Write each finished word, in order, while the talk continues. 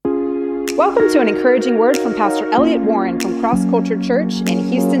Welcome to an encouraging word from Pastor Elliott Warren from Cross Culture Church in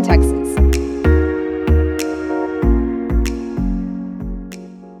Houston, Texas.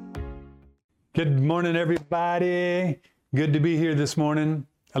 Good morning, everybody. Good to be here this morning.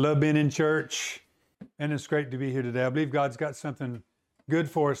 I love being in church, and it's great to be here today. I believe God's got something good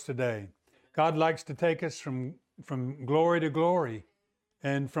for us today. God likes to take us from glory to glory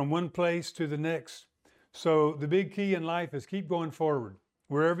and from one place to the next. So the big key in life is keep going forward.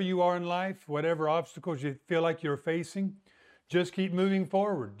 Wherever you are in life, whatever obstacles you feel like you're facing, just keep moving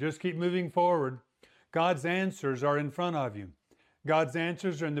forward. Just keep moving forward. God's answers are in front of you. God's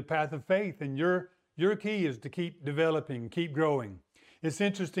answers are in the path of faith, and your key is to keep developing, keep growing. It's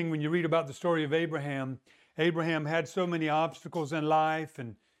interesting when you read about the story of Abraham. Abraham had so many obstacles in life,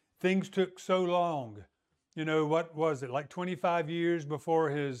 and things took so long. You know, what was it, like 25 years before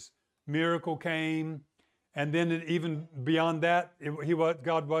his miracle came? And then even beyond that,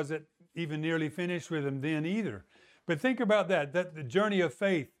 God wasn't even nearly finished with him then either. But think about that the journey of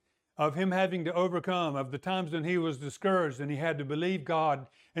faith, of him having to overcome, of the times when he was discouraged and he had to believe God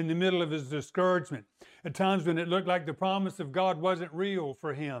in the middle of his discouragement. At times when it looked like the promise of God wasn't real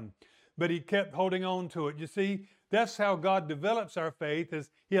for him, but he kept holding on to it. You see, that's how God develops our faith, is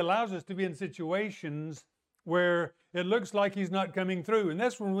he allows us to be in situations where it looks like he's not coming through. And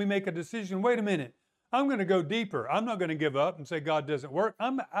that's when we make a decision, wait a minute, I'm going to go deeper. I'm not going to give up and say God doesn't work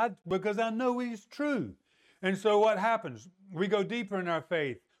because I know he's true. And so what happens? We go deeper in our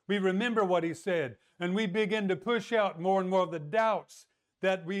faith. We remember what he said, and we begin to push out more and more of the doubts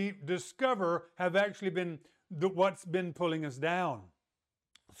that we discover have actually been what's been pulling us down.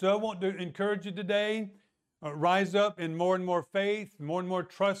 So I want to encourage you today, rise up in more and more faith, more and more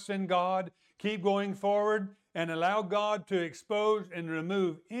trust in God. Keep going forward and allow God to expose and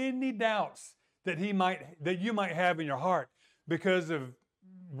remove any doubts that you might have in your heart because of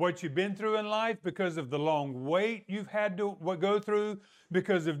what you've been through in life, because of the long wait you've had to go through,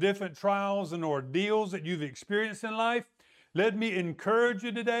 because of different trials and ordeals that you've experienced in life. Let me encourage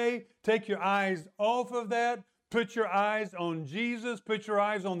you today, take your eyes off of that, put your eyes on Jesus, put your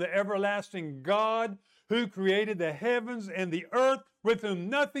eyes on the everlasting God who created the heavens and the earth, with whom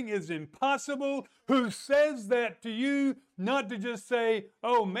nothing is impossible, who says that to you, not to just say,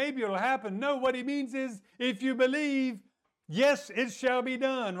 oh, maybe it'll happen. No, what he means is, if you believe, yes, it shall be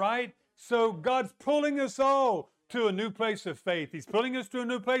done, right? So God's pulling us all to a new place of faith. He's pulling us to a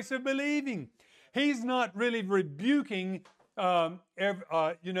new place of believing. He's not really rebuking, us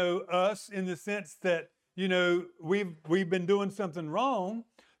in the sense that, we've been doing something wrong.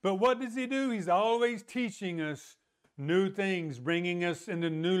 But what does he do? He's always teaching us new things, bringing us into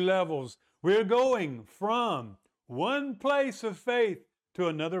new levels. We're going from one place of faith to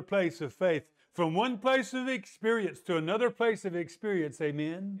another place of faith, from one place of experience to another place of experience.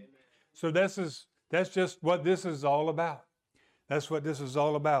 Amen? Amen. So that's just what this is all about. That's what this is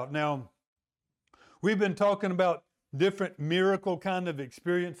all about. Now, we've been talking about different miracle kind of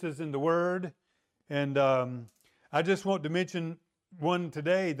experiences in the Word, and I just want to mention one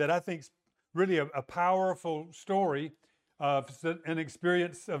today that I think is really a powerful story of an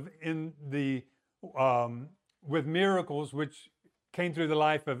experience with miracles which came through the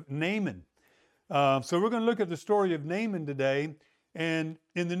life of Naaman. So we're going to look at the story of Naaman today. And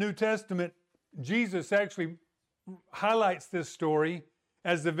in the New Testament, Jesus actually highlights this story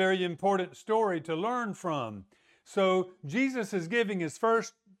as a very important story to learn from. So Jesus is giving his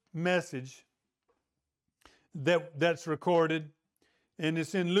first message that's recorded, and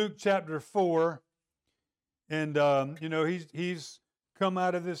it's in Luke chapter 4. And, he's come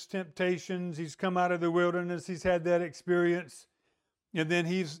out of his temptations. He's come out of the wilderness. He's had that experience. And then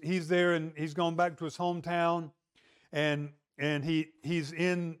he's there, and he's gone back to his hometown. And he's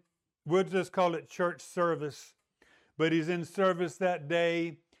in, we'll just call it church service. But he's in service that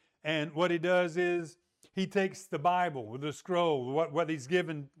day. And what he does is he takes the Bible, the scroll, what he's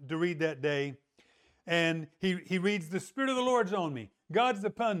given to read that day. And he reads, "The Spirit of the Lord's on me. God's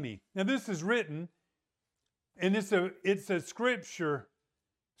upon me." Now this is written, and it's a scripture.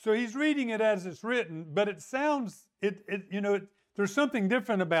 So he's reading it as it's written, but it sounds, there's something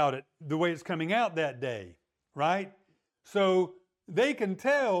different about it, the way it's coming out that day, right? So they can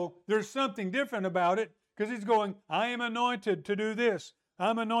tell there's something different about it because he's going, I am anointed to do this.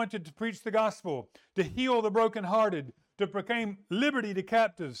 I'm anointed to preach the gospel, to heal the brokenhearted, to proclaim liberty to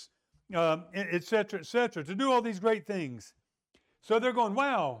captives, et cetera, to do all these great things. So they're going,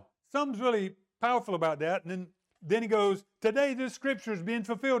 wow, something's really powerful about that. And then he goes, today this scripture is being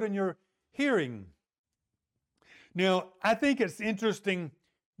fulfilled in your hearing. Now, I think it's interesting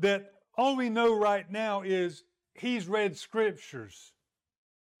that all we know right now is he's read scriptures.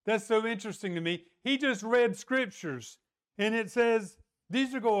 That's so interesting to me. He just read scriptures, and it says,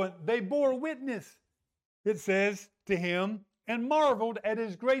 these are going, they bore witness, it says, to him, and marveled at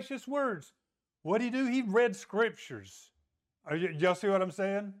his gracious words. What did he do? He read scriptures. Y'all see what I'm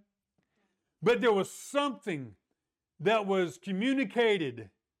saying? But there was something that was communicated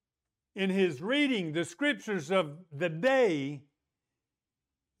in his reading the scriptures of the day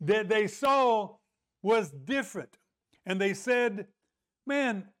that they saw was different. And they said,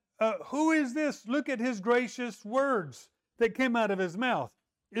 man, who is this? Look at his gracious words that came out of his mouth.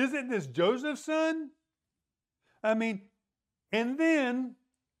 Isn't this Joseph's son? I mean, and then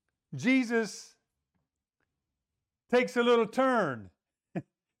Jesus takes a little turn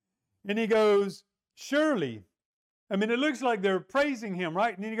and he goes, surely, I mean, it looks like they're praising him,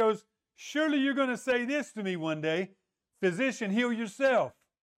 right? And then he goes, surely you're going to say this to me one day, physician, heal yourself.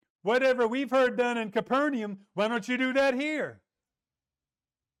 Whatever we've heard done in Capernaum, why don't you do that here?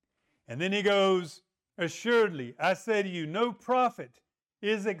 And then he goes, assuredly, I say to you, no prophet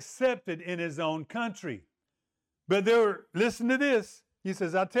is accepted in his own country. But listen to this. He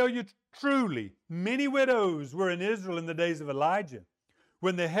says, I tell you truly, many widows were in Israel in the days of Elijah,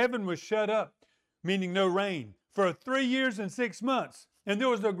 when the heaven was shut up, meaning no rain, for 3 years and 6 months, and there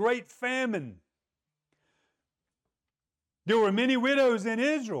was a great famine. There were many widows in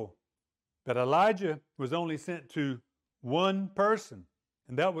Israel, but Elijah was only sent to one person,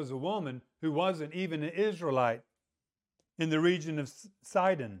 and that was a woman who wasn't even an Israelite in the region of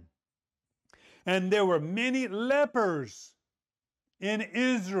Sidon. And there were many lepers in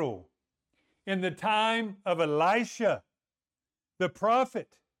Israel in the time of Elisha, the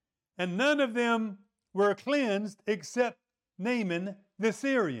prophet, and none of them were cleansed except Naaman the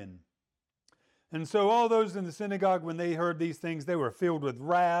Syrian. And so all those in the synagogue, when they heard these things, they were filled with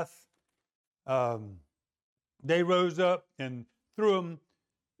wrath. They rose up and threw him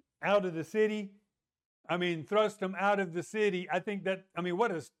out of the city. Thrust him out of the city.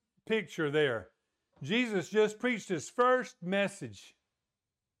 What a picture there. Jesus just preached his first message.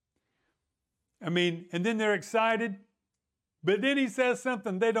 And then they're excited. But then he says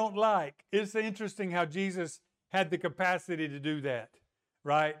something they don't like. It's interesting how Jesus had the capacity to do that,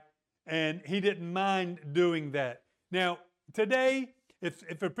 right? And he didn't mind doing that. Now, today,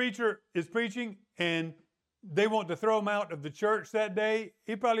 if a preacher is preaching and they want to throw him out of the church that day,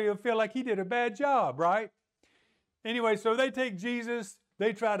 he probably will feel like he did a bad job, right? Anyway, so they take Jesus,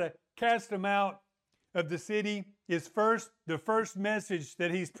 they try to cast him out of the city. The first message that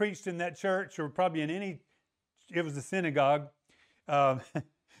he's preached in that church, or probably it was a synagogue. And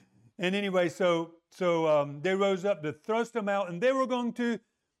anyway, so they rose up to thrust him out, and they were going to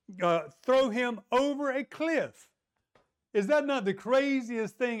throw him over a cliff. Is that not the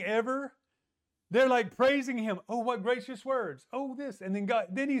craziest thing ever? They're like praising him. Oh, what gracious words. Oh, this. And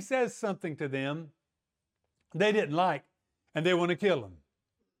then he says something to them they didn't like, and they want to kill him.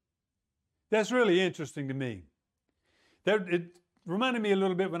 That's really interesting to me. It reminded me a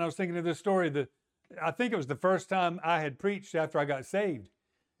little bit when I was thinking of this story. I think it was the first time I had preached after I got saved.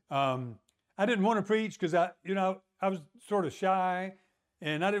 I didn't want to preach because I was sort of shy,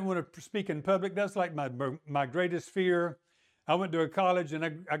 and I didn't want to speak in public. That's like my greatest fear. I went to a college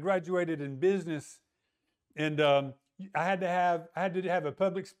and I graduated in business, and I had to have a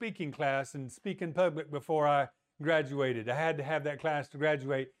public speaking class and speak in public before I graduated. I had to have that class to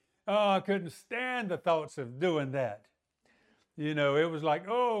graduate. Oh, I couldn't stand the thoughts of doing that. It was like,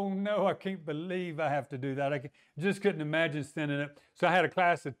 oh no, I can't believe I have to do that. I just couldn't imagine standing up. So I had a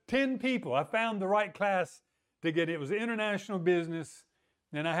class of 10 people. I found the right class to get. It was international business,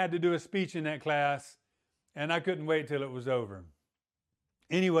 and I had to do a speech in that class, and I couldn't wait till it was over.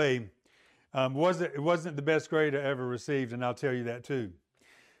 Anyway, it wasn't the best grade I ever received, and I'll tell you that too.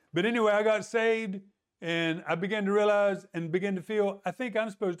 But anyway, I got saved, and I began to realize and begin to feel, I think I'm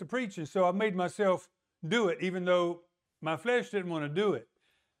supposed to preach. And so I made myself do it, even though my flesh didn't want to do it.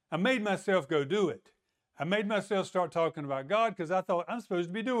 I made myself go do it. I made myself start talking about God because I thought I'm supposed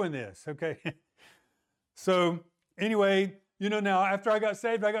to be doing this, okay? So anyway, now after I got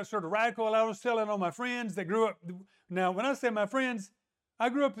saved, I got sort of radical. I was telling all my friends that grew up. Now, when I say my friends, I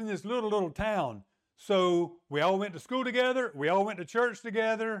grew up in this little town. So we all went to school together. We all went to church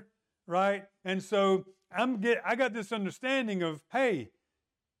together, right? And so I got this understanding of, hey,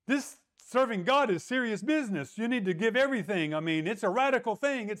 this serving God is serious business. You need to give everything. It's a radical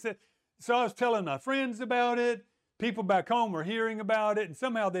thing. So I was telling my friends about it. People back home were hearing about it, and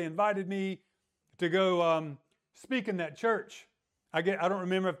somehow they invited me to go speak in that church. I don't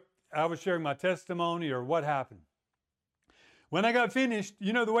remember if I was sharing my testimony or what happened. When I got finished,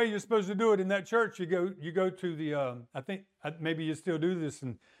 you know the way you're supposed to do it in that church, you go to the, I think maybe you still do this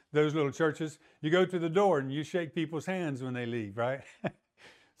in those little churches. You go to the door and you shake people's hands when they leave, right?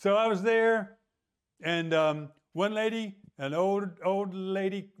 So I was there, and one lady, an old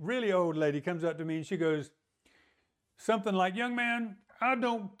lady, really old lady, comes up to me and she goes something like, "Young man, I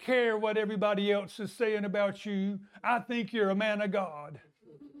don't care what everybody else is saying about you. I think you're a man of God."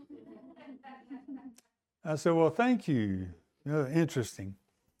 I said, "Well, thank you. Interesting."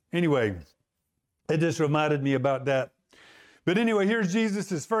 Anyway, it just reminded me about that. But anyway, here's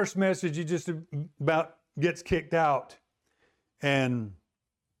Jesus' first message. He just about gets kicked out. And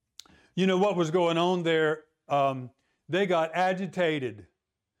you know what was going on there? They got agitated.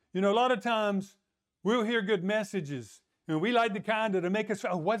 You know, a lot of times we'll hear good messages, and we like the kind that'll make us,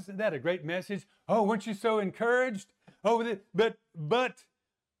 "Oh, wasn't that a great message? Oh, weren't you so encouraged?" Oh, but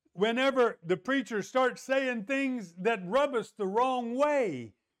whenever the preacher starts saying things that rub us the wrong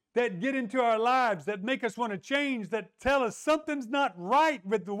way, that get into our lives, that make us want to change, that tell us something's not right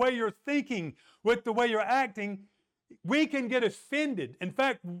with the way you're thinking, with the way you're acting, we can get offended. In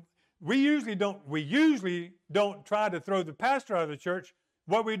fact, we usually don't try to throw the pastor out of the church.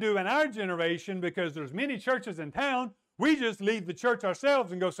 What we do in our generation, because there's many churches in town, we just leave the church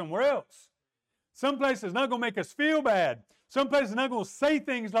ourselves and go somewhere else. Some places not going to make us feel bad. Some places not going to say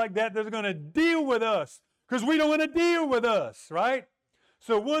things like that. They're going to deal with us because we don't want to deal with us, right?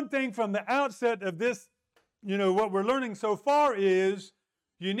 So one thing from the outset of this, you know, what we're learning so far is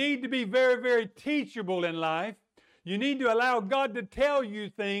you need to be very, very teachable in life. You need to allow God to tell you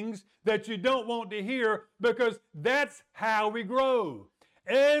things that you don't want to hear, because that's how we grow.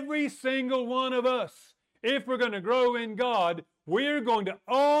 Every single one of us, if we're going to grow in God, we're going to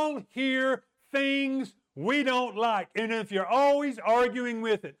all hear things we don't like. And if you're always arguing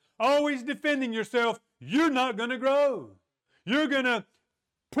with it, always defending yourself, you're not going to grow. You're going to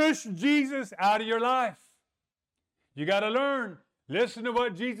push Jesus out of your life. You got to learn. Listen to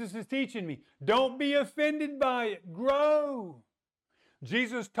what Jesus is teaching me. Don't be offended by it. Grow.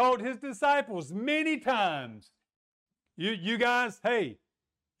 Jesus taught his disciples many times, you guys, hey,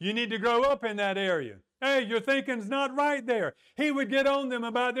 you need to grow up in that area. Hey, your thinking's not right there. He would get on them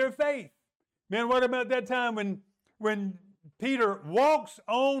about their faith. Man, what about that time when Peter walks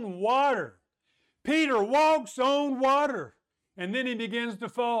on water? Peter walks on water, and then he begins to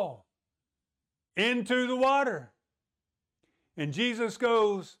fall into the water. And Jesus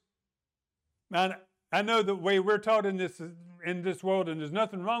goes, man, I know the way we're taught in this world, and there's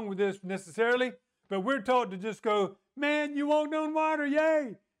nothing wrong with this necessarily, but we're taught to just go, "Man, you walked on water,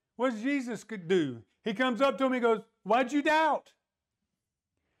 yay." What does Jesus could do? He comes up to him, he goes, "Why'd you doubt?"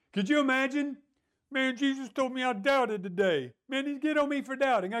 Could you imagine? "Man, Jesus told me I doubted today. Man, he'd get on me for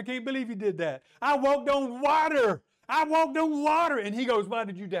doubting. I can't believe he did that. I walked on water. I walked on water." And he goes, "Why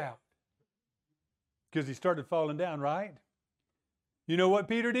did you doubt?" Because he started falling down, right? You know what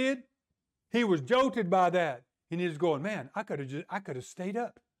Peter did? He was jolted by that. And he was going, "Man, I could have stayed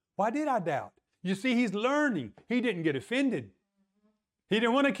up. Why did I doubt?" You see, he's learning. He didn't get offended. He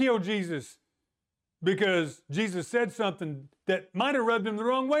didn't want to kill Jesus because Jesus said something that might have rubbed him the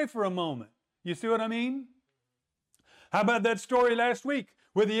wrong way for a moment. You see what I mean? How about that story last week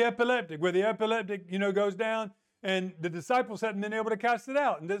with the epileptic, where the epileptic, goes down and the disciples hadn't been able to cast it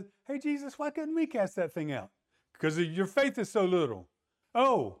out. And says, "Hey, Jesus, why couldn't we cast that thing out?" "Because your faith is so little."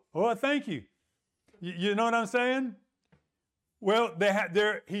 Oh, well, thank you. You know what I'm saying? Well,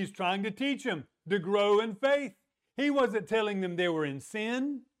 he's trying to teach them to grow in faith. He wasn't telling them they were in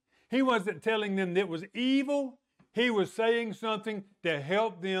sin. He wasn't telling them that it was evil. He was saying something to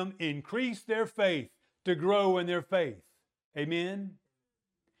help them increase their faith, to grow in their faith. Amen?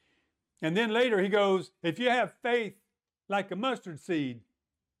 And then later he goes, if you have faith like a mustard seed.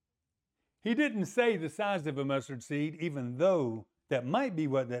 He didn't say the size of a mustard seed, even though that might be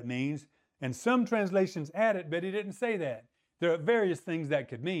what that means. And some translations add it, but he didn't say that. There are various things that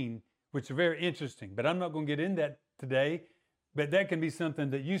could mean, which are very interesting. But I'm not going to get into that today. But that can be something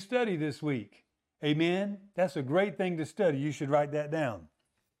that you study this week. Amen? That's a great thing to study. You should write that down.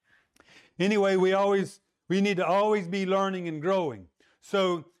 Anyway, we need to always be learning and growing.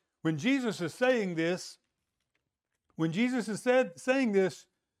 So when Jesus is saying this, saying this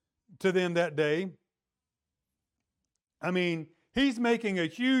to them that day, he's making a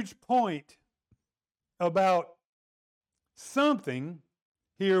huge point about something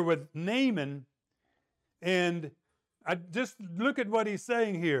here with Naaman. And I just look at what he's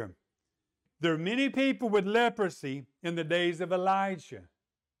saying here. There are many people with leprosy in the days of Elijah.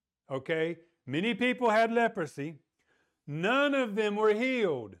 Okay? Many people had leprosy. None of them were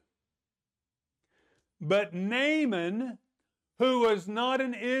healed. But Naaman who was not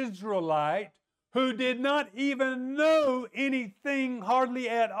an Israelite, who did not even know anything hardly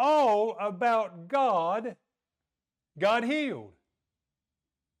at all about God, got healed.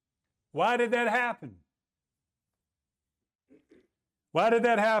 Why did that happen? Why did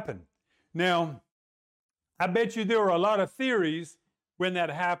that happen? Now, I bet you there were a lot of theories when that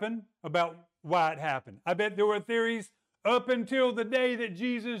happened about why it happened. I bet there were theories up until the day that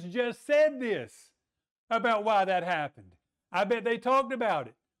Jesus just said this about why that happened. I bet they talked about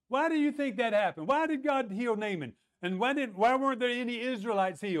it. Why do you think that happened? Why did God heal Naaman? And why weren't there any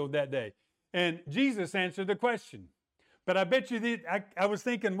Israelites healed that day? And Jesus answered the question. But I bet you I was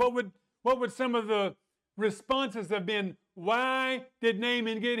thinking, what would some of the responses have been? Why did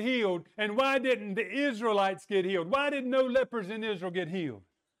Naaman get healed? And why didn't the Israelites get healed? Why did no lepers in Israel get healed?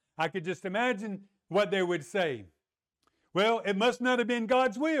 I could just imagine what they would say. Well, it must not have been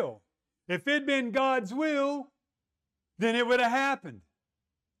God's will. If it'd been God's will, then it would have happened.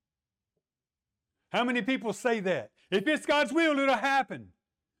 How many people say that? If it's God's will, it'll happen.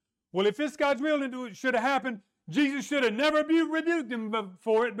 Well, if it's God's will, it should have happened. Jesus should have never rebuked them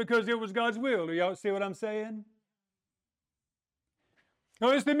for it because it was God's will. Do y'all see what I'm saying? No,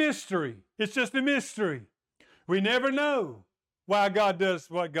 it's the mystery. It's just a mystery. We never know why God does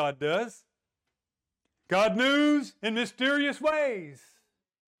what God does. God moves in mysterious ways.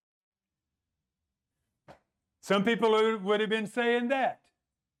 Some people would have been saying that.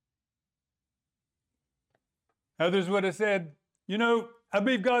 Others would have said, you know, I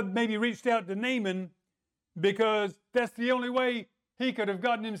believe God maybe reached out to Naaman because that's the only way he could have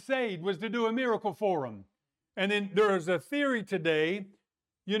gotten him saved, was to do a miracle for him. And then there is a theory today,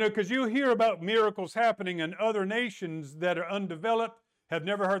 you know, because you hear about miracles happening in other nations that are undeveloped, have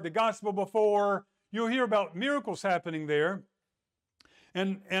never heard the gospel before. You'll hear about miracles happening there.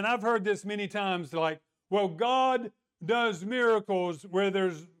 And I've heard this many times, like, well, God does miracles where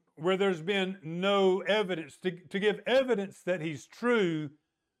there's been no evidence, to give evidence that he's true.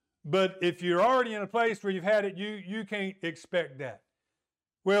 But if you're already in a place where you've had it, you can't expect that.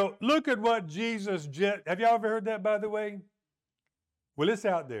 Well, look at what Jesus have y'all ever heard that, by the way? Well, it's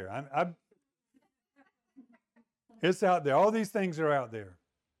out there. It's out there. All these things are out there.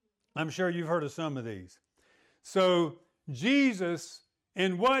 I'm sure you've heard of some of these. So Jesus,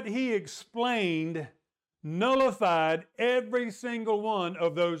 in what he explained, nullified every single one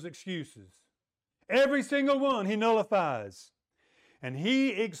of those excuses. Every single one he nullifies. And he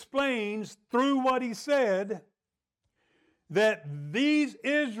explains through what he said that these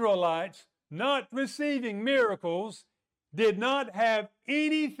Israelites not receiving miracles did not have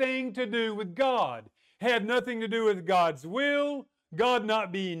anything to do with God. Had nothing to do with God's will, God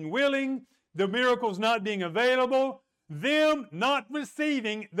not being willing, the miracles not being available. Them not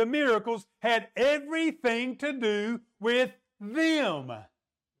receiving the miracles had everything to do with them.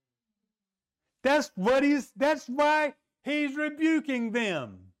 That's why he's rebuking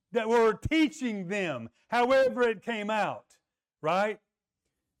them, that we're teaching them, however it came out, right?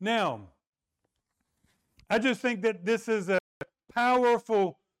 Now, I just think that this is a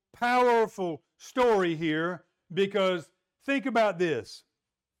powerful, powerful story here, because think about this.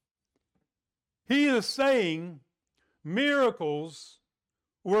 He is saying miracles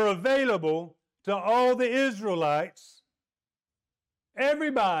were available to all the Israelites,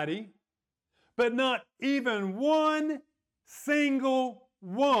 everybody, but not even one single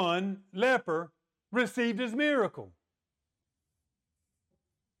leper received his miracle.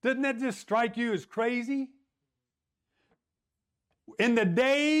 Doesn't that just strike you as crazy? In the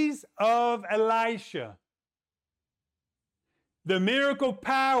days of Elisha, the miracle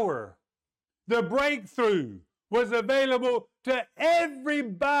power, the breakthrough was available to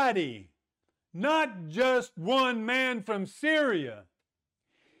everybody, not just one man from Syria.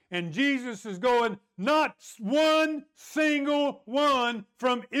 And Jesus is going, not one single one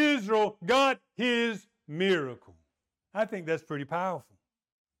from Israel got his miracle. I think that's pretty powerful.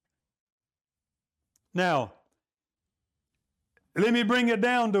 Now, let me bring it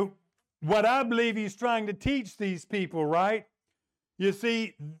down to what I believe he's trying to teach these people, right? You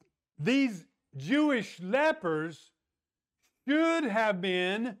see, these Jewish lepers should have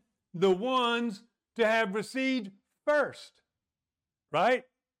been the ones to have received first, right?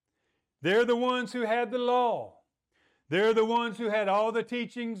 They're the ones who had the law. They're the ones who had all the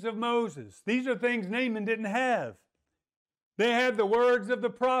teachings of Moses. These are things Naaman didn't have. They had the words of the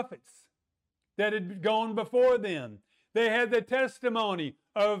prophets that had gone before them. They had the testimony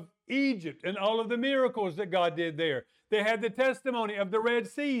of Egypt and all of the miracles that God did there. They had the testimony of the Red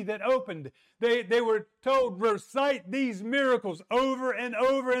Sea that opened. They were told, recite these miracles over and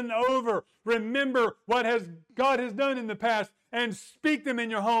over and over. Remember what God has done in the past, and speak them in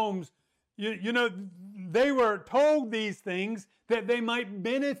your homes. You know, they were told these things that they might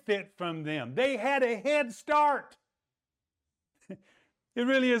benefit from them. They had a head start. It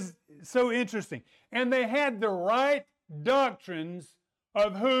really is so interesting. And they had the right doctrines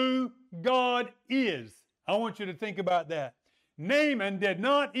of who God is. I want you to think about that. Naaman did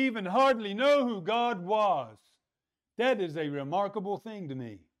not even hardly know who God was. That is a remarkable thing to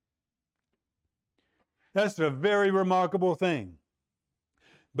me. That's a very remarkable thing.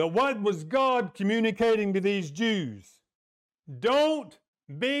 But what was God communicating to these Jews? Don't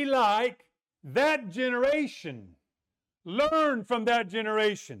be like that generation. Learn from that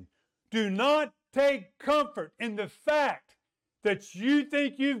generation. Do not take comfort in the fact that you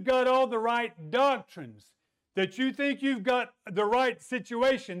think you've got all the right doctrines, that you think you've got the right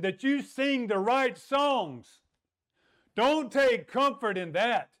situation, that you sing the right songs. Don't take comfort in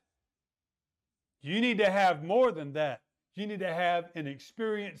that. You need to have more than that. You need to have an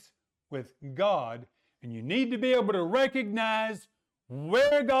experience with God, and you need to be able to recognize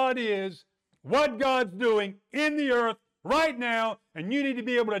where God is, what God's doing in the earth right now, and you need to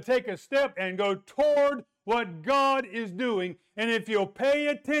be able to take a step and go toward what God is doing. And if you'll pay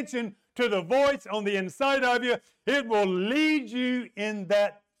attention to the voice on the inside of you, it will lead you in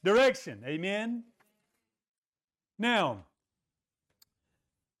that direction. Amen? Now,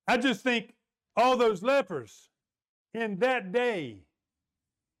 I just think all those lepers in that day,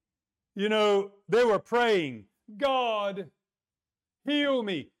 you know, they were praying, God, heal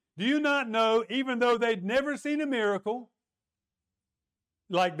me. Do you not know, even though they'd never seen a miracle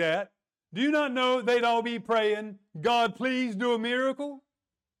like that, do you not know they'd all be praying, God, please do a miracle?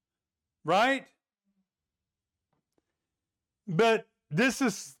 Right? But this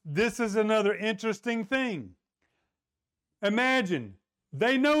is another interesting thing. Imagine,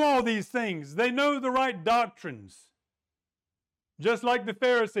 they know all these things. They know the right doctrines. Just like the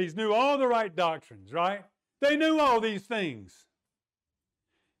Pharisees knew all the right doctrines, right? They knew all these things.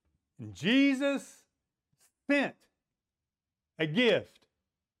 And Jesus sent a gift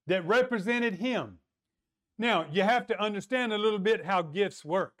that represented him. Now, you have to understand a little bit how gifts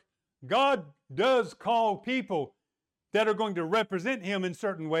work. God does call people that are going to represent him in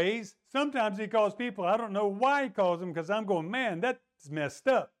certain ways. Sometimes he calls people, I don't know why he calls them, because I'm going, man, that's messed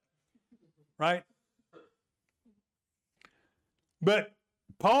up, right? But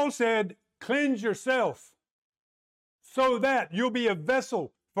Paul said, cleanse yourself so that you'll be a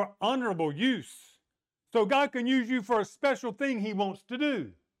vessel for honorable use. So God can use you for a special thing he wants to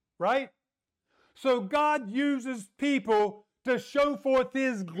do, right? So God uses people to show forth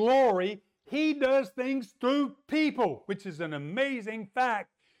his glory. He does things through people, which is an amazing fact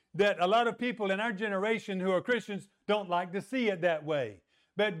that a lot of people in our generation who are Christians don't like to see it that way.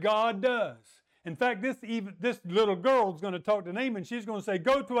 But God does. In fact, this little girl is going to talk to Naaman. She's going to say,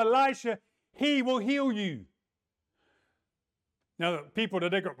 go to Elisha, he will heal you. Now, people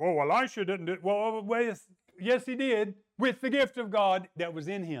today go, oh, Elisha didn't do it. Well, yes, he did, with the gift of God that was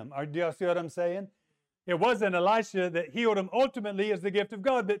in him. Do y'all see what I'm saying? It wasn't Elisha that healed him ultimately as the gift of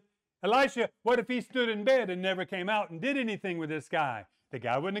God, but Elisha, what if he stood in bed and never came out and did anything with this guy? The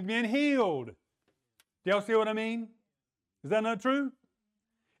guy wouldn't have been healed. Do y'all see what I mean? Is that not true?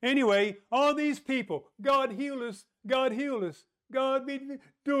 Anyway, all these people, God heal us, God heal us, God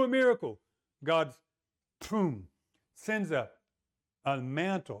do a miracle. God, boom, sends a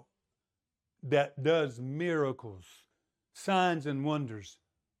mantle that does miracles, signs and wonders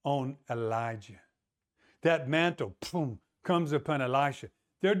on Elijah. That mantle, boom, comes upon Elisha.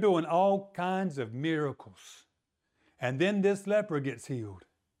 They're doing all kinds of miracles. And then this leper gets healed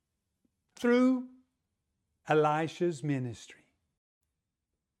through Elisha's ministry.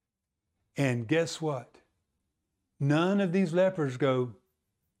 And guess what? None of these lepers go,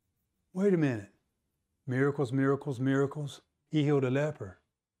 wait a minute. Miracles, miracles, miracles. He healed a leper.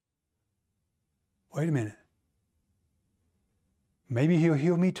 Wait a minute. Maybe he'll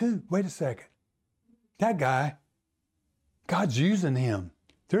heal me too. Wait a second. That guy, God's using him.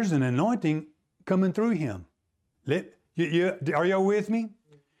 There's an anointing coming through him. Are y'all with me?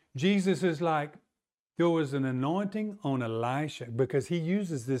 Jesus is like, there was an anointing on Elisha, because he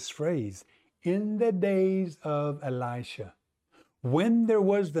uses this phrase, in the days of Elisha. When there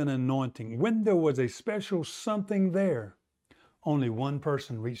was an anointing, when there was a special something there, only one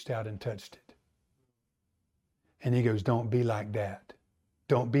person reached out and touched it. And he goes, don't be like that.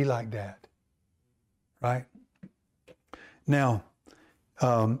 Don't be like that. Right? Now,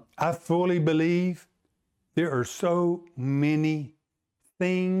 I fully believe there are so many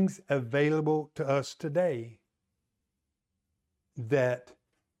things available to us today that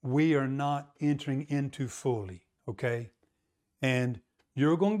we are not entering into fully, okay? And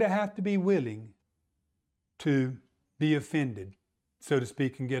you're going to have to be willing to be offended, so to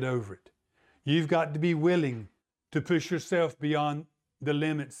speak, and get over it. You've got to be willing to push yourself beyond the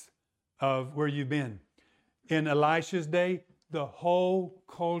limits of where you've been. In Elisha's day, the whole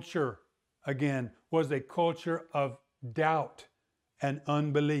culture, again, was a culture of doubt and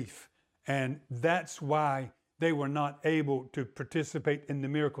unbelief. And that's why they were not able to participate in the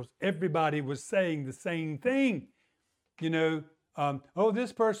miracles. Everybody was saying the same thing. Oh,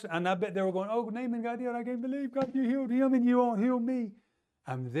 this person, and I bet they were going, oh, Naaman got healed. I can't believe, God, you healed him and you won't heal me.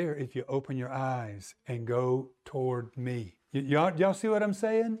 I'm there if you open your eyes and go toward me. Y'all see what I'm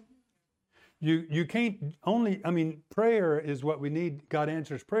saying? You can't prayer is what we need. God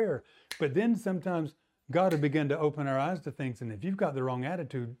answers prayer. But then sometimes God will begin to open our eyes to things. And if you've got the wrong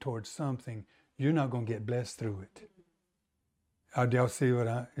attitude towards something, you're not going to get blessed through it. Y'all see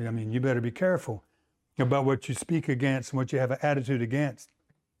what you better be careful about what you speak against and what you have an attitude against.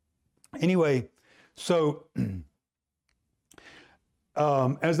 Anyway, so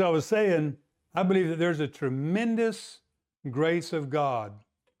as I was saying, I believe that there's a tremendous grace of God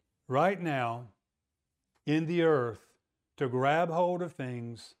right now in the earth to grab hold of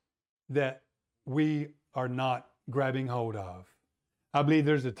things that we are not grabbing hold of. I believe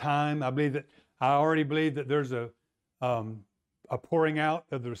there's a time, I already believe that there's a pouring out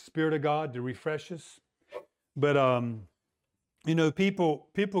of the Spirit of God to refresh us. But,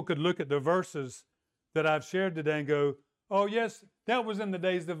 people could look at the verses that I've shared today and go, oh, yes, that was in the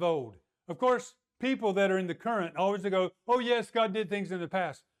days of old. Of course, people that are in the current always go, oh, yes, God did things in the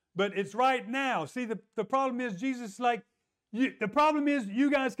past. But it's right now. See, the problem is Jesus the problem is you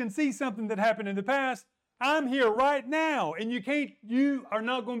guys can see something that happened in the past. I'm here right now, and you are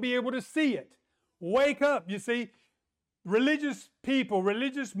not going to be able to see it. Wake up, you see. Religious people,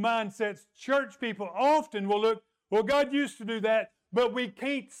 religious mindsets, church people often will look, well, God used to do that, but we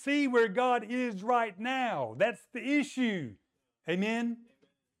can't see where God is right now. That's the issue. Amen?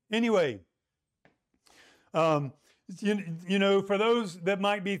 Anyway, for those that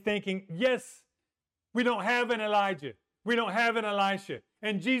might be thinking, yes, we don't have an Elijah. We don't have an Elisha.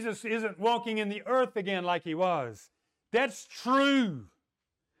 And Jesus isn't walking in the earth again like he was. That's true.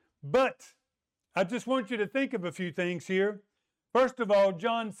 But I just want you to think of a few things here. First of all,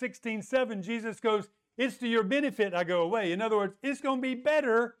 John 16:7, Jesus goes, it's to your benefit I go away. In other words, it's going to be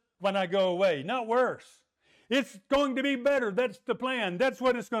better when I go away, not worse. It's going to be better. That's the plan. That's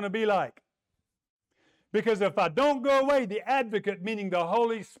what it's going to be like. Because if I don't go away, the advocate, meaning the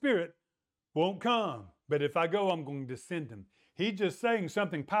Holy Spirit, won't come. But if I go, I'm going to send him. He's just saying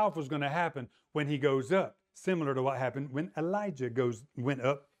something powerful is going to happen when he goes up, similar to what happened when Elijah went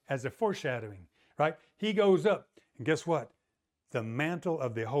up as a foreshadowing. Right? He goes up, and guess what? The mantle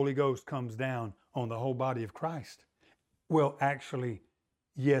of the Holy Ghost comes down on the whole body of Christ. Well, actually,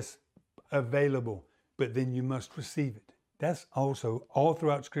 yes, available, but then you must receive it. That's also all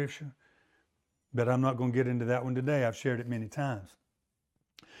throughout Scripture, but I'm not going to get into that one today. I've shared it many times.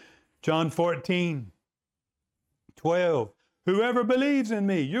 John 14:12. Whoever believes in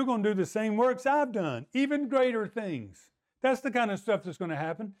me, you're going to do the same works I've done, even greater things. That's the kind of stuff that's going to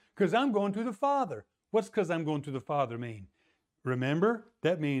happen because I'm going to the Father. What's because I'm going to the Father mean? Remember,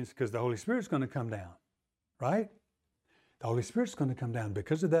 that means because the Holy Spirit's going to come down, right? The Holy Spirit's going to come down.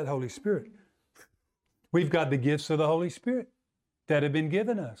 Because of that Holy Spirit, we've got the gifts of the Holy Spirit that have been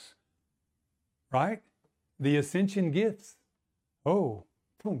given us, right? The ascension gifts. Oh,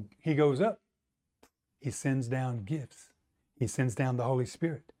 boom, he goes up. He sends down gifts. He sends down the Holy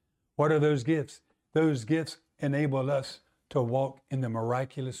Spirit. What are those gifts? Those gifts enable us to walk in the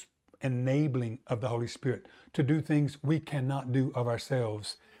miraculous enabling of the Holy Spirit, to do things we cannot do of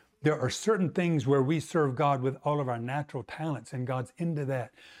ourselves. There are certain things where we serve God with all of our natural talents, and God's into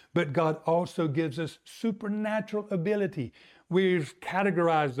that. But God also gives us supernatural ability. We've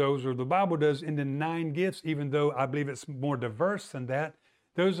categorized those, or the Bible does, into 9 gifts, even though I believe it's more diverse than that.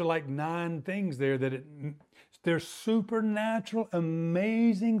 Those are like 9 things there they're supernatural,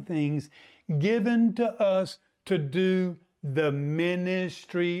 amazing things given to us to do the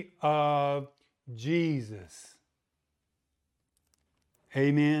ministry of Jesus.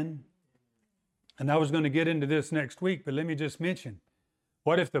 Amen. And I was going to get into this next week, but let me just mention,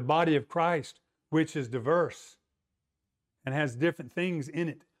 what if the body of Christ, which is diverse and has different things in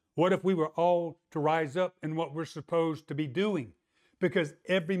it, what if we were all to rise up in what we're supposed to be doing? Because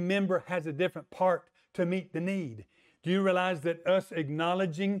every member has a different part to meet the need. Do you realize that us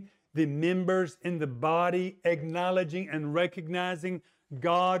acknowledging the members in the body, acknowledging and recognizing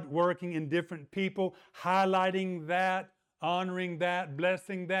God working in different people, highlighting that, honoring that,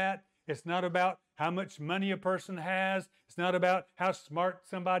 blessing that, it's not about how much money a person has. It's not about how smart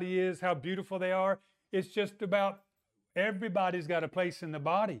somebody is, how beautiful they are. It's just about everybody's got a place in the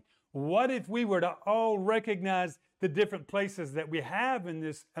body. What if we were to all recognize the different places that we have in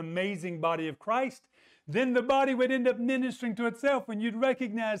this amazing body of Christ? Then the body would end up ministering to itself, and you'd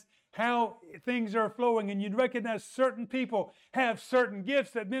recognize how things are flowing, and you'd recognize certain people have certain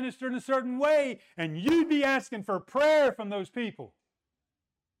gifts that minister in a certain way, and you'd be asking for prayer from those people.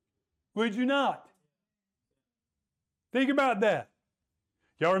 Would you not? Think about that.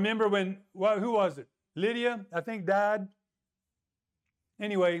 Y'all remember when, who was it? Lydia, I think, died.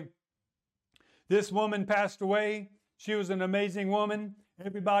 Anyway, this woman passed away. She was an amazing woman.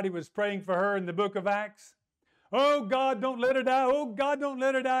 Everybody was praying for her in the book of Acts. Oh, God, don't let her die. Oh, God, don't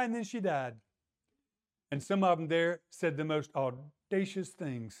let her die. And then she died. And some of them there said the most audacious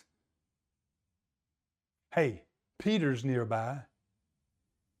things. Hey, Peter's nearby.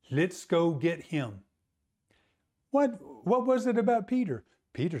 Let's go get him. What was it about Peter?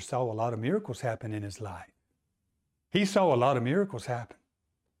 Peter saw a lot of miracles happen in his life. He saw a lot of miracles happen.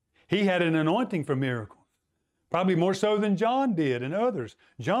 He had an anointing for miracles. Probably more so than John did and others.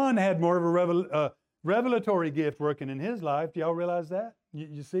 John had more of a revelatory gift working in his life. Do y'all realize that?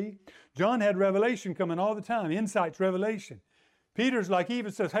 You see? John had revelation coming all the time. Insights, revelation. Peter's like, he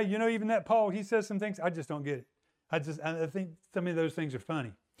even says, hey, you know, even that Paul, he says some things, I just don't get it. I think some of those things are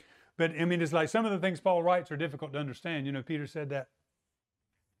funny. But I mean, it's like some of the things Paul writes are difficult to understand. You know, Peter said that.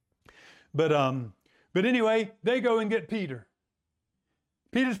 But anyway, they go and get Peter.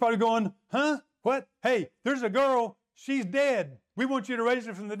 Peter's probably going, huh? What? Hey, there's a girl. She's dead. We want you to raise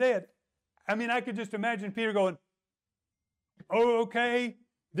her from the dead. I mean, I could just imagine Peter going, oh, okay.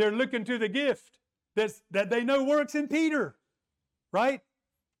 They're looking to the gift that they know works in Peter, right?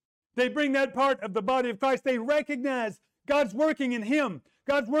 They bring that part of the body of Christ. They recognize God's working in him.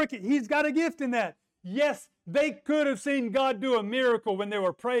 God's working. He's got a gift in that. Yes, they could have seen God do a miracle when they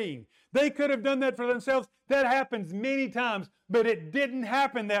were praying. They could have done that for themselves. That happens many times, but it didn't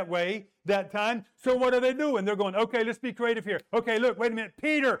happen that way that time. So what are they doing? They're going, okay, let's be creative here. Okay, look, wait a minute.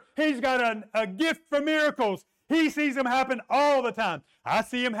 Peter, he's got a gift for miracles. He sees them happen all the time. I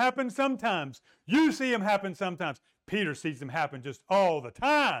see them happen sometimes. You see them happen sometimes. Peter sees them happen just all the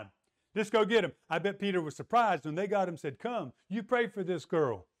time. Let's go get him. I bet Peter was surprised when they got him, said, come, you pray for this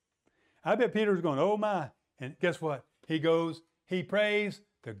girl. I bet Peter was going, oh my. And guess what? He goes, he prays,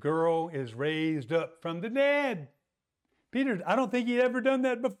 the girl is raised up from the dead. Peter, I don't think he'd ever done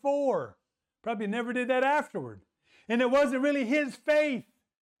that before. Probably never did that afterward. And it wasn't really his faith.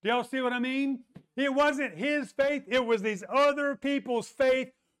 Do y'all see what I mean? It wasn't his faith. It was these other people's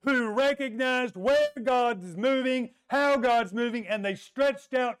faith who recognized where God's moving, how God's moving, and they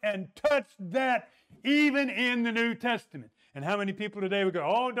stretched out and touched that even in the New Testament. And how many people today would go,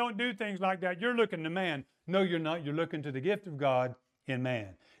 oh, don't do things like that. You're looking to man. No, you're not. You're looking to the gift of God in man.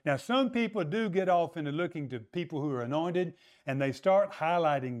 Now, some people do get off into looking to people who are anointed, and they start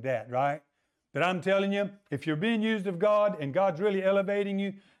highlighting that, right? But I'm telling you, if you're being used of God and God's really elevating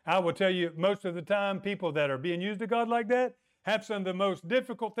you, I will tell you most of the time, people that are being used of God like that have some of the most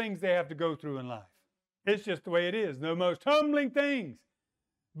difficult things they have to go through in life. It's just the way it is. The most humbling things.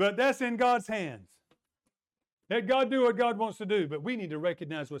 But that's in God's hands. Let God do what God wants to do, but we need to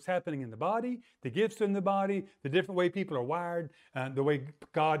recognize what's happening in the body, the gifts in the body, the different way people are wired, the way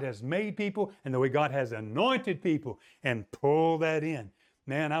God has made people, and the way God has anointed people, and pull that in.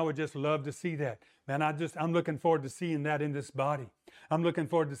 Man, I would just love to see that. Man, I'm looking forward to seeing that in this body. I'm looking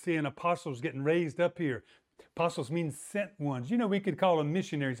forward to seeing apostles getting raised up here. Apostles means sent ones. You know, we could call them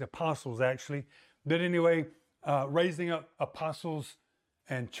missionaries, apostles actually. But anyway, raising up apostles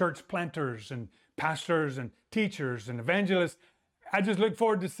and church planters and pastors and teachers and evangelists. I just look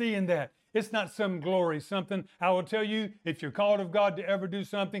forward to seeing that. It's not some glory, something. I will tell you, if you're called of God to ever do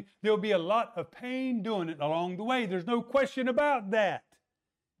something, there'll be a lot of pain doing it along the way. There's no question about that.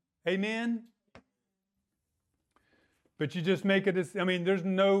 Amen? But you just make it, there's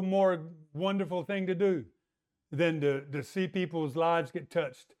no more wonderful thing to do than to see people's lives get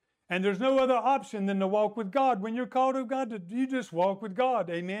touched. And there's no other option than to walk with God. When you're called of God, you just walk with God.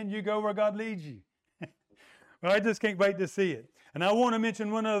 Amen? You go where God leads you. Well, I just can't wait to see it. And I want to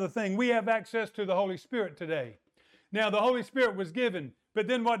mention one other thing. We have access to the Holy Spirit today. Now, the Holy Spirit was given, but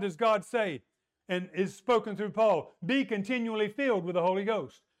then what does God say? And is spoken through Paul. Be continually filled with the Holy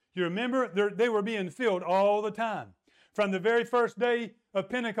Ghost. You remember, they were being filled all the time. From the very first day of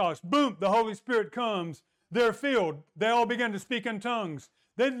Pentecost, boom, the Holy Spirit comes. They're filled. They all begin to speak in tongues.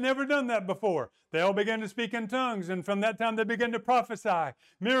 They'd never done that before. They all began to speak in tongues, and from that time they began to prophesy.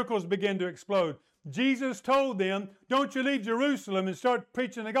 Miracles began to explode. Jesus told them, don't you leave Jerusalem and start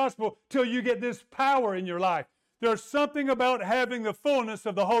preaching the gospel till you get this power in your life. There's something about having the fullness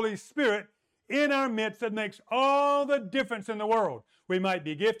of the Holy Spirit in our midst that makes all the difference in the world. We might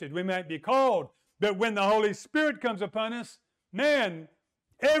be gifted, we might be called, but when the Holy Spirit comes upon us, man,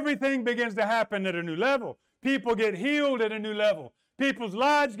 everything begins to happen at a new level. People get healed at a new level. People's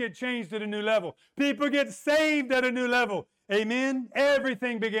lives get changed at a new level. People get saved at a new level. Amen?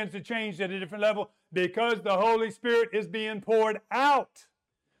 Everything begins to change at a different level because the Holy Spirit is being poured out.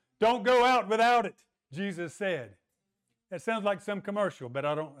 Don't go out without it, Jesus said. That sounds like some commercial, but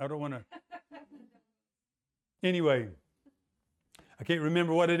I don't want to. Anyway, I can't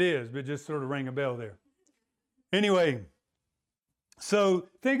remember what it is, but just sort of rang a bell there. Anyway, so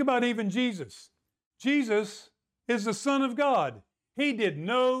think about even Jesus. Jesus is the Son of God. He did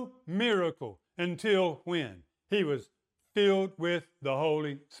no miracle until when? He was filled with the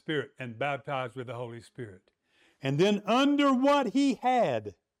Holy Spirit and baptized with the Holy Spirit. And then under what he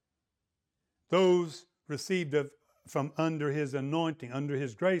had, those received from under his anointing, under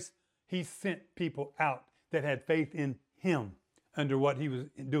his grace, he sent people out that had faith in him under what he was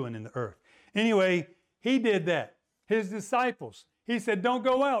doing in the earth. Anyway, he did that. His disciples, he said, don't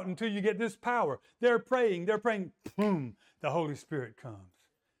go out until you get this power. They're praying, boom, the Holy Spirit comes.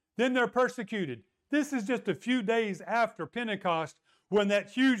 Then they're persecuted. This is just a few days after Pentecost when that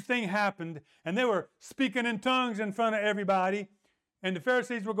huge thing happened and they were speaking in tongues in front of everybody. And the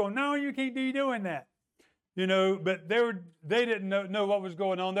Pharisees were going, no, you can't be doing that. You know, but they didn't know what was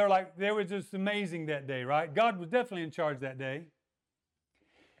going on. They were just amazing that day, right? God was definitely in charge that day.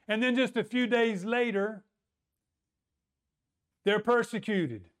 And then just a few days later, they're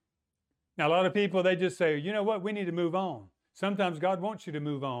persecuted. Now, a lot of people, they just say, you know what, we need to move on. Sometimes God wants you to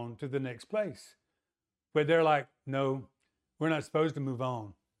move on to the next place. But they're like, no, we're not supposed to move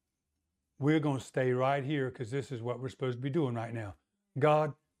on. We're going to stay right here because this is what we're supposed to be doing right now.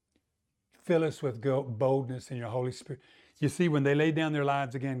 God, fill us with boldness in your Holy Spirit. You see, when they lay down their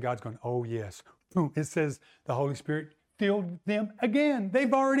lives again, God's going, oh yes. Boom. It says the Holy Spirit filled them again.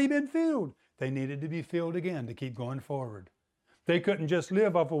 They've already been filled. They needed to be filled again to keep going forward. They couldn't just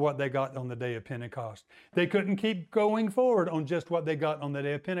live off of what they got on the day of Pentecost. They couldn't keep going forward on just what they got on the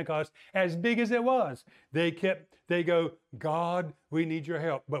day of Pentecost, as big as it was. They go, God, we need your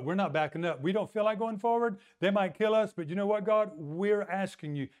help, but we're not backing up. We don't feel like going forward. They might kill us, but you know what, God? We're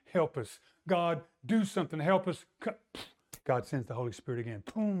asking you, help us. God, do something, help us. God sends the Holy Spirit again.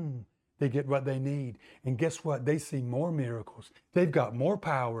 Boom. They get what they need. And guess what? They see more miracles. They've got more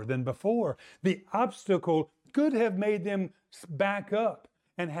power than before. The obstacle could have made them back up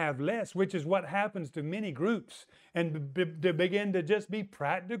and have less, which is what happens to many groups, and to begin to just be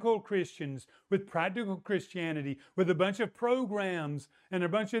practical Christians with practical Christianity, with a bunch of programs and a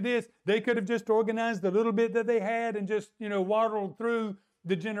bunch of this. They could have just organized the little bit that they had and just, waddled through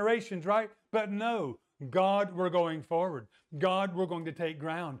the generations, right? But no, God, we're going forward. God, we're going to take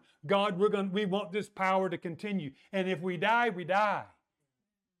ground. God, we want this power to continue. And if we die, we die.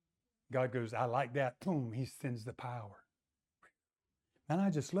 God goes, I like that. Boom, he sends the power. And I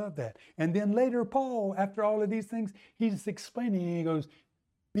just love that. And then later, Paul, after all of these things, he's explaining, and he goes,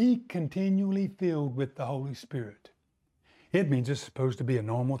 be continually filled with the Holy Spirit. It means it's supposed to be a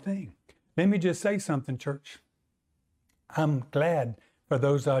normal thing. Let me just say something, church. I'm glad for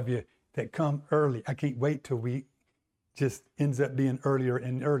those of you that come early. I can't wait till we just ends up being earlier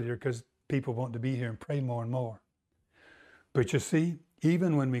and earlier because people want to be here and pray more and more. But you see,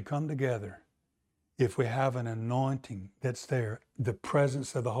 even when we come together, if we have an anointing that's there, the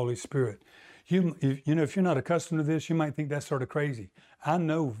presence of the Holy Spirit, if you're not accustomed to this, you might think that's sort of crazy. I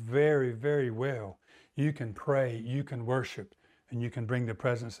know very, very well you can pray, you can worship, and you can bring the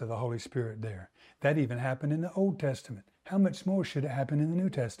presence of the Holy Spirit there. That even happened in the Old Testament. How much more should it happen in the New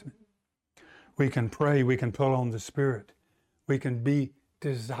Testament? We can pray, we can pull on the Spirit. We can be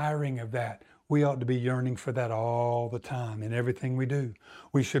desiring of that. We ought to be yearning for that all the time in everything we do.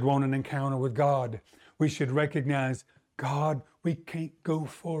 We should want an encounter with God. We should recognize, God, we can't go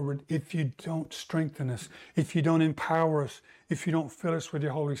forward if you don't strengthen us, if you don't empower us, if you don't fill us with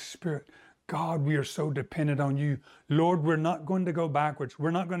your Holy Spirit. God, we are so dependent on you. Lord, we're not going to go backwards.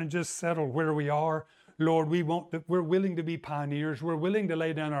 We're not going to just settle where we are. Lord, we're willing to be pioneers. We're willing to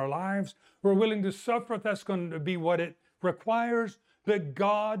lay down our lives. We're willing to suffer if that's going to be what it requires. But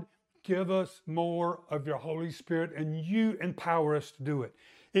God, give us more of your Holy Spirit and you empower us to do it.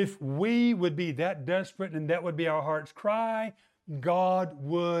 If we would be that desperate and that would be our heart's cry, God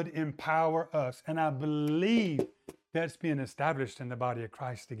would empower us. And I believe that's being established in the body of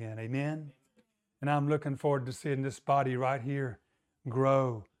Christ again. Amen? And I'm looking forward to seeing this body right here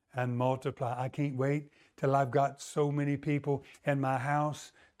grow and multiply. I can't wait till I've got so many people in my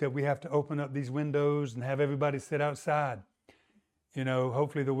house that we have to open up these windows and have everybody sit outside. You know,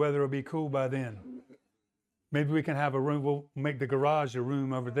 hopefully the weather will be cool by then. Maybe we can have a room, we'll make the garage a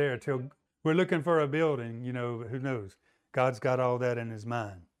room over there till we're looking for a building, you know, who knows? God's got all that in his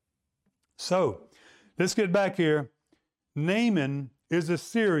mind. So, let's get back here. Naaman is a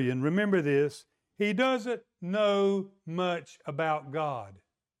Syrian. Remember this. He doesn't know much about God.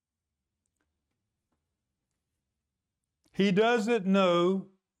 He doesn't know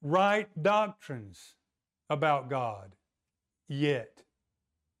right doctrines about God yet.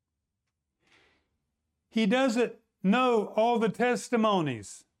 He doesn't know all the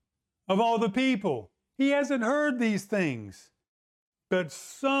testimonies of all the people. He hasn't heard these things. But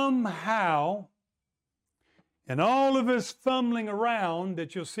somehow, in all of his fumbling around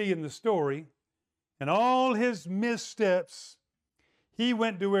that you'll see in the story, and all his missteps, he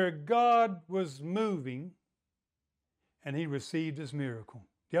went to where God was moving, and he received his miracle.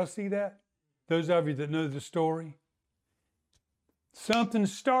 Do y'all see that? Those of you that know the story. Something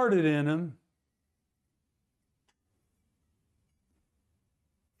started in him.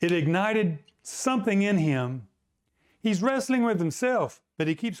 It ignited something in him. He's wrestling with himself, but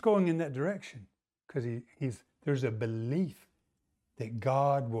he keeps going in that direction because there's a belief that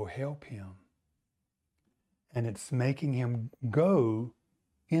God will help him. And it's making him go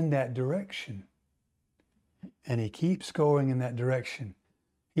in that direction. And he keeps going in that direction.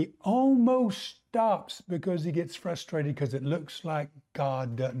 He almost stops because he gets frustrated because it looks like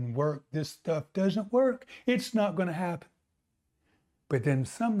God doesn't work. This stuff doesn't work. It's not going to happen. But then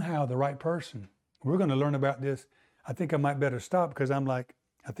somehow the right person, we're going to learn about this. I think I might better stop because I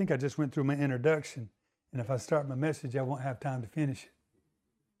think I just went through my introduction. And if I start my message, I won't have time to finish it.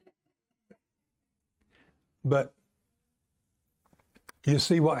 But you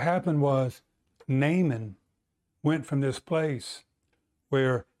see, what happened was Naaman went from this place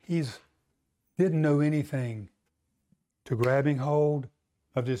where he didn't know anything to grabbing hold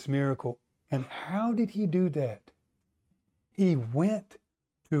of this miracle. And how did he do that? He went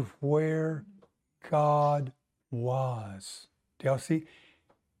to where God was. Do y'all see?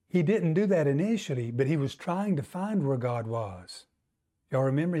 He didn't do that initially, but he was trying to find where God was. Y'all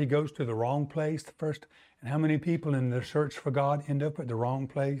remember he goes to the wrong place first? And how many people in their search for God end up at the wrong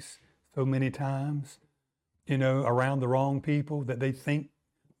place so many times? You know, around the wrong people that they think,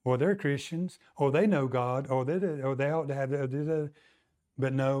 or they're Christians, or they know God, or they ought to have,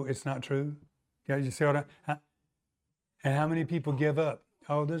 but no, it's not true. You see what and how many people give up?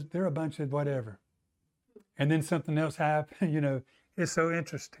 Oh, they're a bunch of whatever. And then something else happened, you know, it's so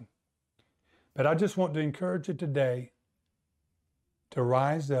interesting. But I just want to encourage you today to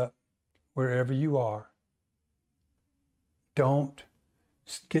rise up wherever you are. Don't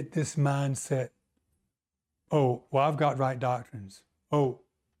get this mindset, oh, well, I've got right doctrines. Oh,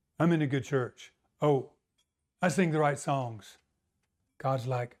 I'm in a good church. Oh, I sing the right songs. God's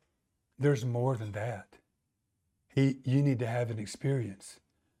like, there's more than that. You need to have an experience.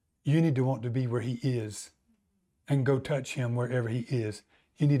 You need to want to be where he is and go touch him wherever he is.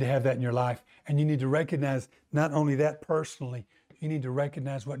 You need to have that in your life. And you need to recognize not only that personally, you need to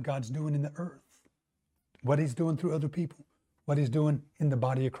recognize what God's doing in the earth, what he's doing through other people, what he's doing in the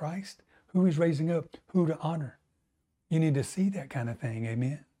body of Christ, who he's raising up, who to honor. You need to see that kind of thing,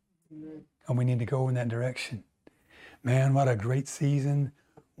 amen? Amen. And we need to go in that direction. Man, what a great season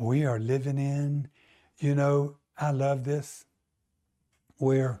we are living in. You know, I love this,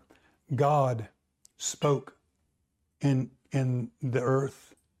 where God spoke in the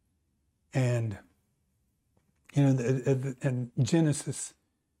earth, and you know, in Genesis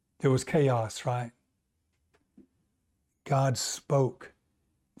there was chaos, right? God spoke,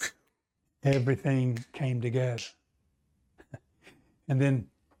 everything came together. And then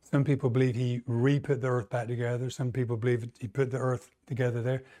some people believe he re-put the earth back together. Some people believe he put the earth together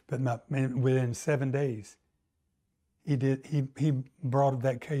there, but within 7 days, he brought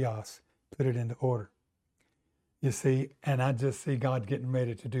that chaos, put it into order. You see, and I just see God getting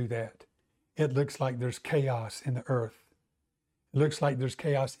ready to do that. It looks like there's chaos in the earth. It looks like there's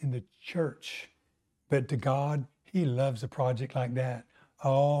chaos in the church. But to God, he loves a project like that.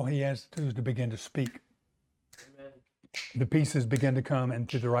 All he has to do is to begin to speak. Amen. The pieces begin to come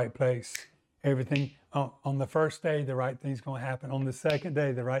into the right place. Everything, on the first day, the right thing's going to happen. On the second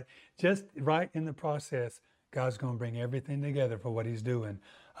day, just right in the process, God's going to bring everything together for what he's doing.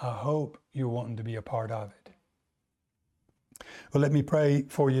 I hope you're wanting to be a part of it. Well, let me pray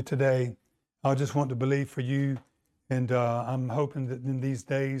for you today. I just want to believe for you, and I'm hoping that in these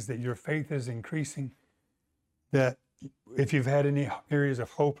days that your faith is increasing, that if you've had any areas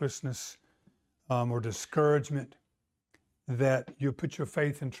of hopelessness or discouragement, that you put your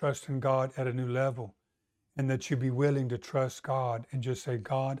faith and trust in God at a new level, and that you be willing to trust God and just say,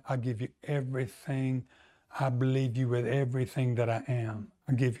 God, I give you everything. I believe you with everything that I am.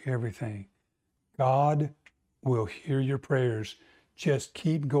 I give you everything. God will hear your prayers. Just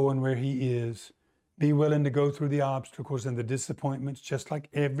keep going where He is. Be willing to go through the obstacles and the disappointments, just like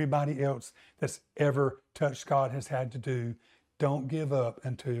everybody else that's ever touched God has had to do. Don't give up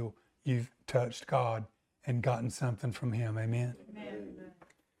until you've touched God and gotten something from Him. Amen. Amen.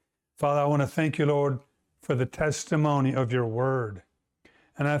 Father, I want to thank you, Lord, for the testimony of your word.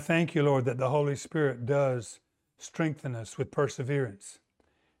 And I thank you, Lord, that the Holy Spirit does strengthen us with perseverance.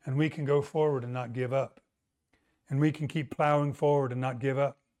 And we can go forward and not give up. And we can keep plowing forward and not give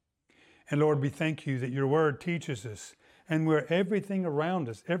up. And Lord, we thank you that your word teaches us. And where everything around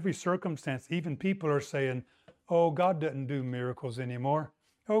us, every circumstance, even people are saying, oh, God doesn't do miracles anymore.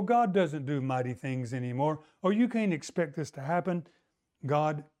 Oh, God doesn't do mighty things anymore. Oh, you can't expect this to happen.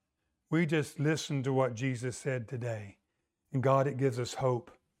 God, we just listen to what Jesus said today. And God, it gives us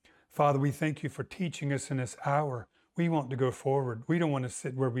hope. Father, we thank you for teaching us in this hour. We want to go forward. We don't want to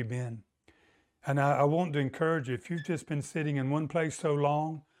sit where we've been. And I want to encourage you, if you've just been sitting in one place so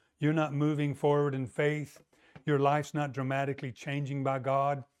long, you're not moving forward in faith, your life's not dramatically changing by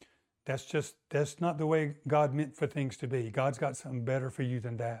God, that's not the way God meant for things to be. God's got something better for you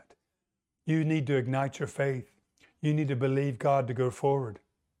than that. You need to ignite your faith. You need to believe God to go forward.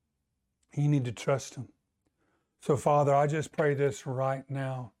 You need to trust Him. So, Father, I just pray this right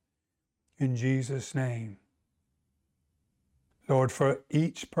now in Jesus' name. Lord, for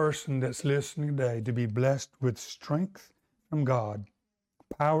each person that's listening today to be blessed with strength from God,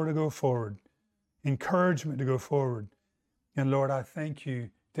 power to go forward, encouragement to go forward. And Lord, I thank you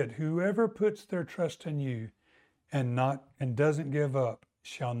that whoever puts their trust in you and doesn't give up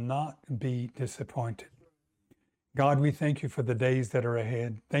shall not be disappointed. God, we thank you for the days that are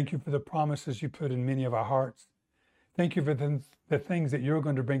ahead. Thank you for the promises you put in many of our hearts. Thank you for the things that you're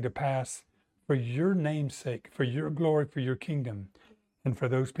going to bring to pass for your name's sake, for your glory, for your kingdom, and for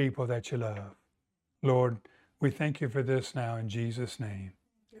those people that you love. Lord, we thank you for this now in Jesus' name.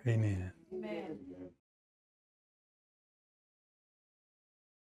 Amen.